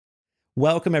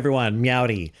Welcome everyone,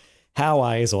 Meowdy. How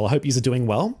are you all? I hope you are doing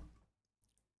well.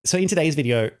 So in today's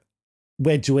video,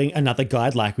 we're doing another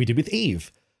guide like we did with Eve.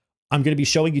 I'm going to be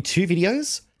showing you two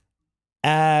videos.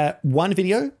 One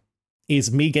video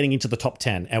is me getting into the top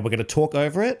 10 and we're going to talk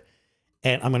over it.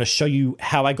 And I'm going to show you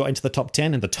how I got into the top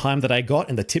 10 and the time that I got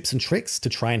and the tips and tricks to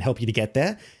try and help you to get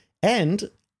there. And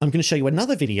I'm going to show you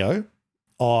another video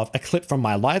of a clip from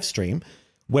my live stream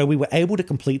where we were able to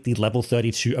complete the level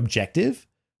 32 objective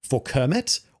for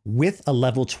Kermit with a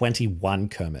level 21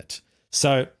 Kermit.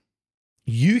 So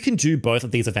you can do both of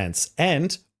these events.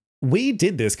 And we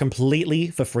did this completely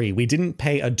for free. We didn't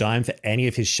pay a dime for any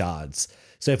of his shards.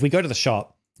 So if we go to the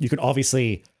shop, you can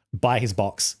obviously buy his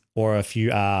box or a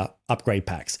few upgrade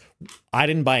packs. I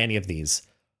didn't buy any of these.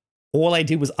 All I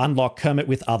did was unlock Kermit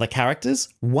with other characters.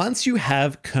 Once you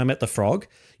have Kermit the Frog,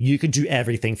 you can do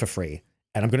everything for free.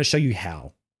 And I'm going to show you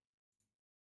how.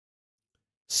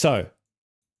 So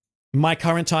my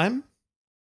current time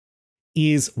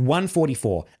is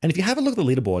 1:44. And if you have a look at the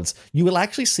leaderboards, you will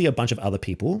actually see a bunch of other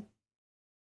people.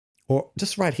 Or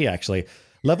just right here, actually.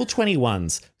 Level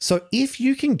 21s. So if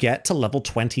you can get to level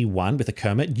 21 with a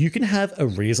Kermit, you can have a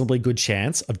reasonably good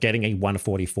chance of getting a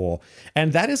 144.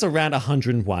 And that is around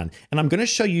 101. And I'm going to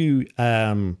show you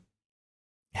how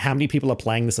many people are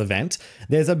playing this event.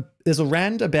 There's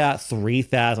around about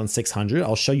 3,600.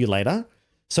 I'll show you later.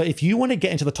 So if you want to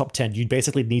get into the top 10, you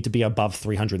basically need to be above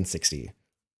 360.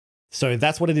 So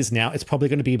that's what it is now. It's probably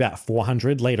going to be about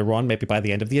 400 later on, maybe by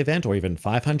the end of the event, or even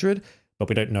 500, but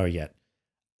we don't know yet.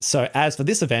 So as for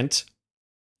this event,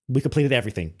 we completed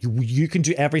everything. You can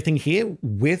do everything here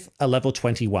with a level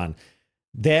 21.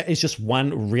 There is just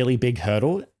one really big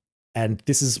hurdle, and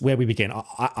this is where we begin.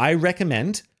 I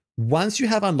recommend, once you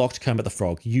have unlocked Kermit the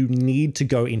Frog, you need to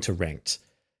go into ranked.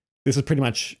 This is pretty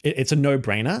much, it's a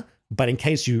no-brainer, but in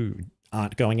case you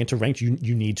aren't going into ranked,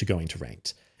 you need to go into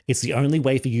ranked. It's the only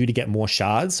way for you to get more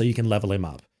shards so you can level him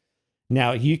up.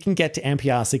 Now, you can get to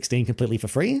MPR 16 completely for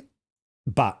free,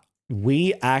 but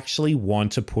we actually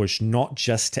want to push not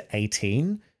just to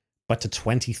 18, but to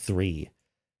 23.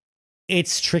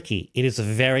 It's tricky. It is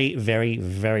very, very,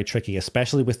 very tricky,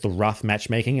 especially with the rough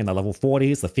matchmaking in the level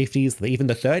 40s, the 50s, even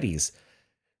the 30s.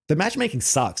 The matchmaking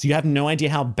sucks. You have no idea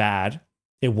how bad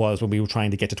it was when we were trying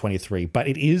to get to 23, but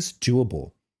it is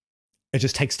doable. It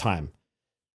just takes time.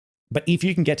 But if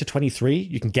you can get to 23,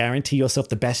 you can guarantee yourself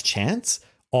the best chance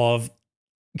of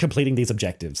completing these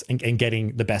objectives and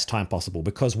getting the best time possible.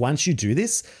 Because once you do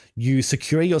this, you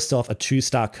secure yourself a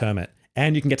 2-star Kermit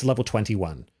and you can get to level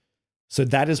 21. So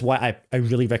that is why I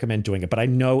really recommend doing it. But I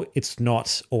know it's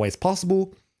not always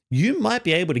possible. You might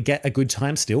be able to get a good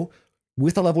time still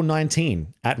with a level 19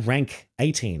 at rank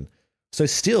 18. So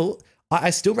still, I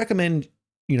still recommend,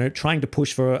 trying to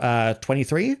push for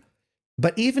 23.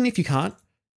 But even if you can't,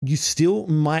 you still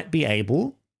might be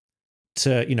able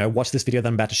to, watch this video that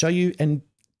I'm about to show you and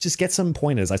just get some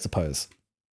pointers, I suppose.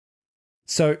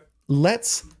 So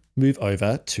let's move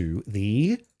over to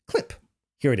the clip.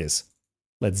 Here it is.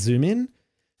 Let's zoom in.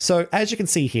 So as you can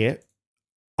see here,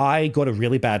 I got a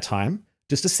really bad time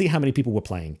just to see how many people were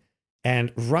playing.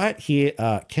 And right here,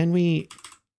 can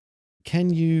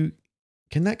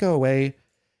that go away?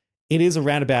 It is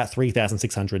around about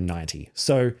 3,690.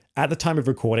 So at the time of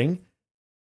recording,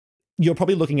 you're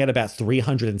probably looking at about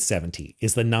 370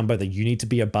 is the number that you need to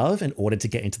be above in order to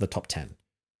get into the top 10.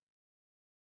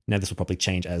 Now, this will probably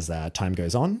change as time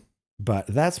goes on, but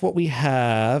that's what we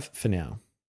have for now.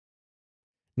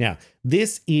 Now,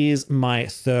 this is my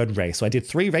third race. So I did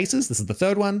 3 races. This is the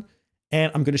third one,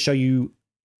 and I'm going to show you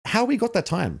how we got that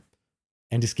time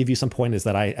and just give you some pointers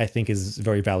that I think is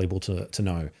very valuable to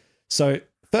know. So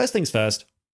first things first,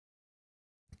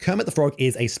 Kermit the Frog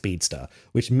is a speedster,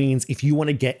 which means if you want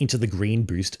to get into the green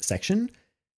boost section,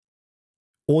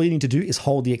 all you need to do is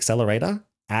hold the accelerator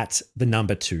at the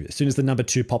number 2. As soon as the number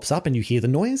 2 pops up and you hear the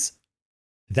noise,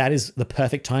 that is the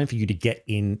perfect time for you to get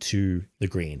into the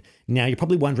green. Now, you're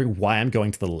probably wondering why I'm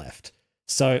going to the left.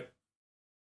 So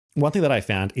one thing that I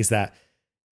found is that,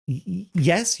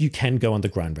 yes, you can go on the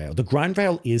grind rail. The grind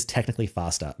rail is technically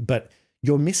faster, but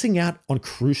you're missing out on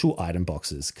crucial item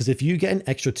boxes, because if you get an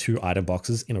extra 2 item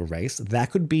boxes in a race,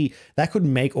 that could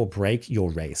make or break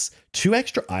your race. 2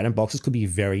 extra item boxes could be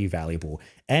very valuable.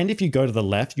 And if you go to the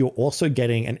left, you're also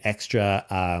getting an extra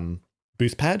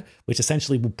boost pad, which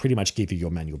essentially will pretty much give you your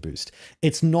manual boost.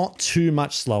 It's not too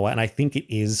much slower, and I think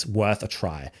it is worth a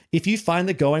try. If you find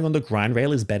that going on the grind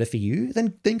rail is better for you,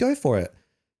 then go for it.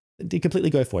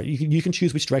 Completely go for it. You can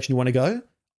choose which direction you want to go.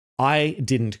 I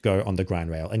didn't go on the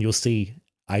grind rail, and you'll see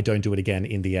I don't do it again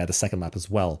in the second lap as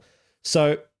well.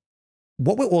 So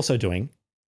what we're also doing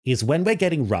is when we're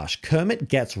getting rush. Kermit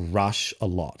gets rush a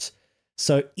lot.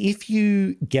 So if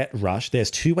you get rush, there's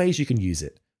two ways you can use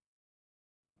it.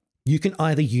 You can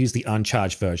either use the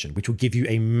uncharged version, which will give you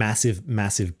a massive,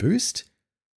 massive boost.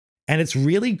 And it's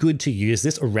really good to use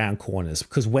this around corners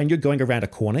because when you're going around a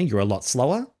corner, you're a lot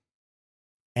slower.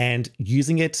 And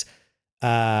using it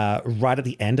right at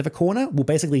the end of a corner will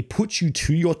basically put you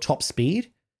to your top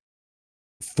speed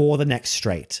for the next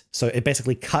straight. So it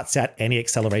basically cuts out any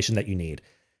acceleration that you need.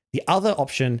 The other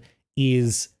option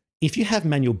is if you have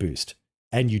manual boost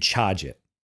and you charge it.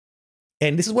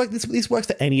 And this works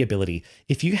for any ability.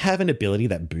 If you have an ability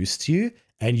that boosts you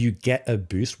and you get a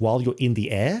boost while you're in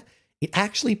the air, it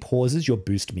actually pauses your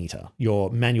boost meter,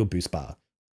 your manual boost bar.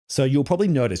 So you'll probably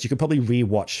notice, you can probably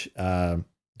rewatch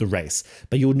the race,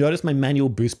 but you'll notice my manual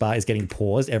boost bar is getting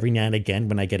paused every now and again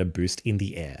when I get a boost in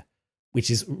the air,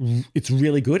 it's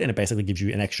really good. And it basically gives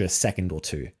you an extra second or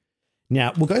two.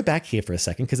 Now we'll go back here for a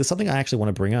second because there's something I actually want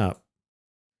to bring up.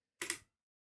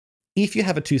 If you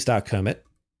have a 2-star Kermit,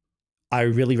 I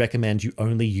really recommend you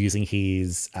only using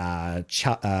his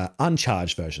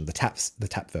uncharged version, the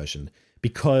tap version,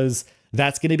 because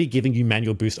that's going to be giving you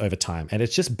manual boost over time. And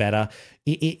it's just better.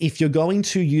 If you're going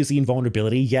to use the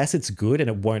invulnerability, yes, it's good and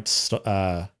it won't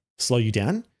slow you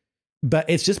down, but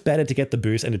it's just better to get the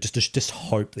boost and just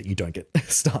hope that you don't get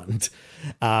stunned.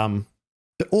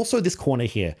 But also this corner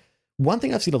here. One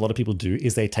thing I've seen a lot of people do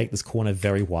is they take this corner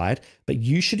very wide, but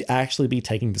you should actually be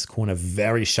taking this corner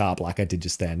very sharp like I did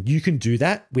just then. You can do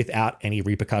that without any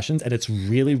repercussions, and it's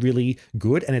really, really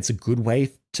good, and it's a good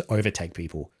way to overtake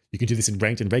people. You can do this in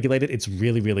ranked and regulated. It's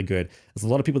really, really good. There's a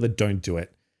lot of people that don't do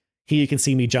it. Here you can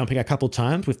see me jumping a couple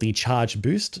times with the charge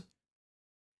boost,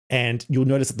 and you'll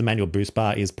notice that the manual boost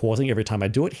bar is pausing every time I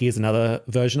do it. Here's another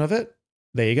version of it.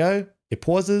 There you go. It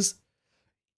pauses.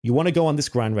 You want to go on this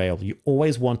grind rail. You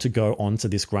always want to go onto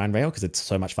this grind rail because it's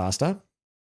so much faster.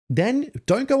 Then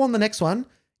don't go on the next one.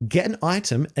 Get an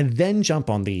item and then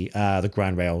jump on the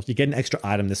grind rail. You get an extra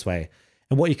item this way.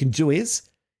 And what you can do is,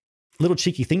 little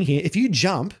cheeky thing here, if you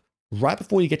jump right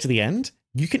before you get to the end,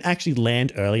 you can actually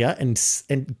land earlier and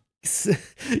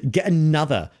get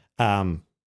another item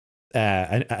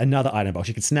box.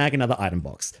 You can snag another item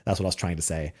box. That's what I was trying to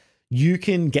say. You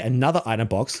can get another item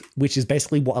box, which is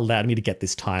basically what allowed me to get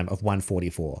this time of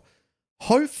 1:44.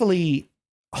 Hopefully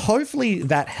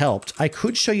that helped. I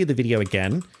could show you the video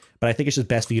again, but I think it's just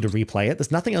best for you to replay it. There's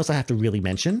nothing else I have to really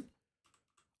mention.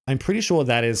 I'm pretty sure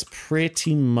that is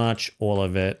pretty much all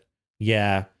of it.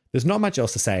 Yeah, there's not much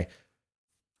else to say.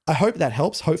 I hope that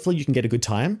helps. Hopefully you can get a good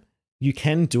time. You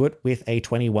can do it with a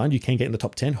 21. You can get in the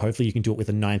top 10. Hopefully you can do it with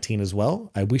a 19 as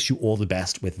well. I wish you all the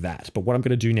best with that. But what I'm going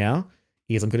to do now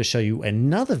is I'm going to show you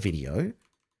another video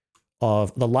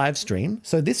of the live stream.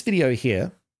 So this video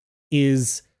here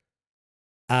is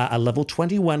a level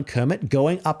 21 Kermit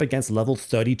going up against level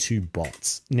 32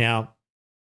 bots. Now,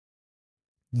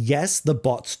 yes, the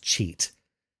bots cheat,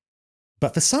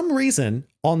 but for some reason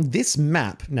on this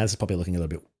map, now this is probably looking a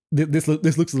little bit, this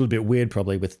looks a little bit weird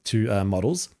probably with two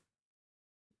models,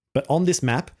 but on this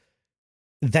map,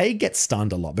 they get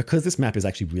stunned a lot because this map is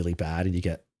actually really bad and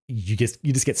you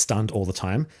just get stunned all the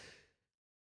time.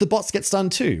 The bots get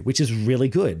stunned too, which is really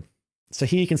good. So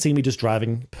here you can see me just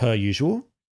driving per usual.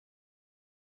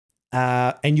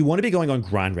 And you want to be going on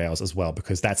grind rails as well,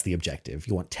 because that's the objective.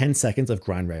 You want 10 seconds of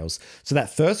grind rails. So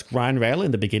that first grind rail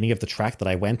in the beginning of the track that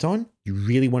I went on, you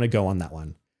really want to go on that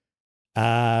one.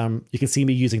 You can see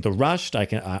me using the rush.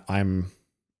 I'm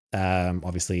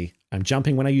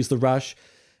jumping when I use the rush.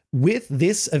 With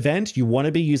this event, you want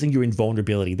to be using your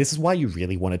invulnerability. This is why you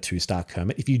really want a 2-star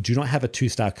Kermit. If you do not have a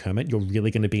 2-star Kermit, you're really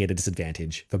going to be at a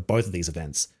disadvantage for both of these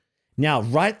events. Now,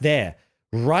 right there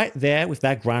with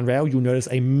that grind rail, you'll notice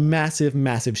a massive,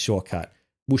 massive shortcut.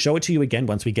 We'll show it to you again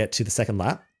once we get to the second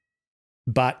lap.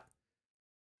 But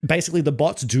basically, the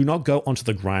bots do not go onto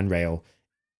the grind rail.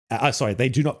 They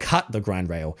do not cut the grind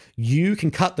rail. You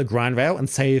can cut the grind rail and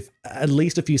save at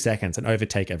least a few seconds and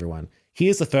overtake everyone.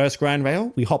 Here's the first grind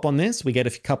rail. We hop on this. We get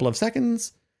a couple of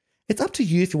seconds. It's up to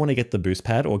you if you want to get the boost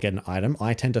pad or get an item.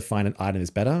 I tend to find an item is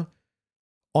better.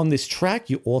 On this track,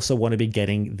 you also want to be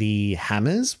getting the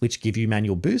hammers, which give you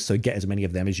manual boost. So get as many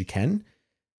of them as you can.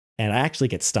 And I actually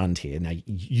get stunned here. Now,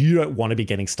 you don't want to be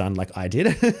getting stunned like I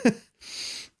did.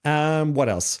 What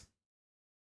else?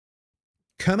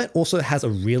 Kermit also has a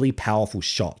really powerful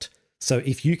shot. So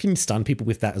if you can stun people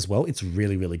with that as well, it's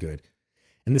really, really good.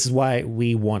 And this is why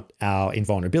we want our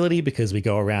invulnerability, because we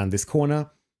go around this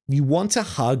corner. You want to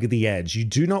hug the edge. You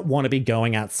do not want to be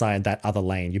going outside that other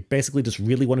lane. You basically just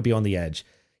really want to be on the edge.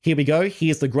 Here we go.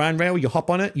 Here's the grind rail. You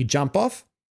hop on it. You jump off.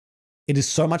 It is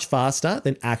so much faster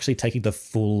than actually taking the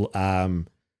full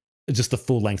just the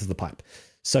full length of the pipe.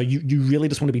 So you really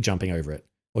just want to be jumping over it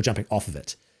or jumping off of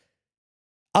it.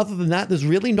 Other than that, there's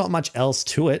really not much else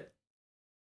to it.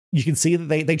 You can see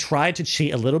that they tried to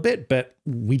cheat a little bit, but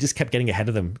we just kept getting ahead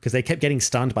of them because they kept getting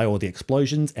stunned by all the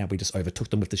explosions, and we just overtook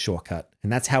them with the shortcut.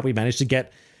 And that's how we managed to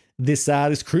get this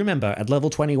crew member at level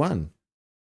 21.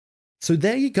 So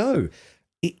there you go.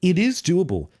 It is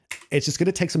doable. It's just going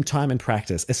to take some time and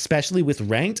practice, especially with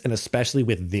ranked and especially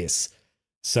with this.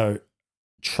 So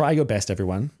try your best,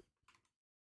 everyone.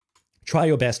 Try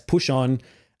your best. Push on.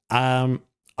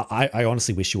 I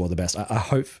honestly wish you all the best. I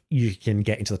hope you can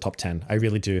get into the top 10. I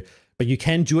really do. But you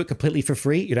can do it completely for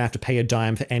free. You don't have to pay a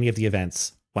dime for any of the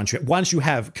events once you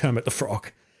have Kermit the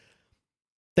Frog.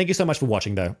 Thank you so much for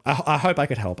watching, though. I hope I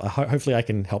could help. Hopefully I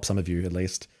can help some of you at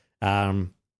least.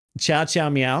 Ciao, ciao,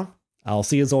 meow. I'll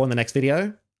see you all in the next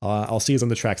video. I'll see you on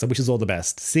the tracks. I wish you all the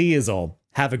best. See you all.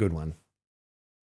 Have a good one.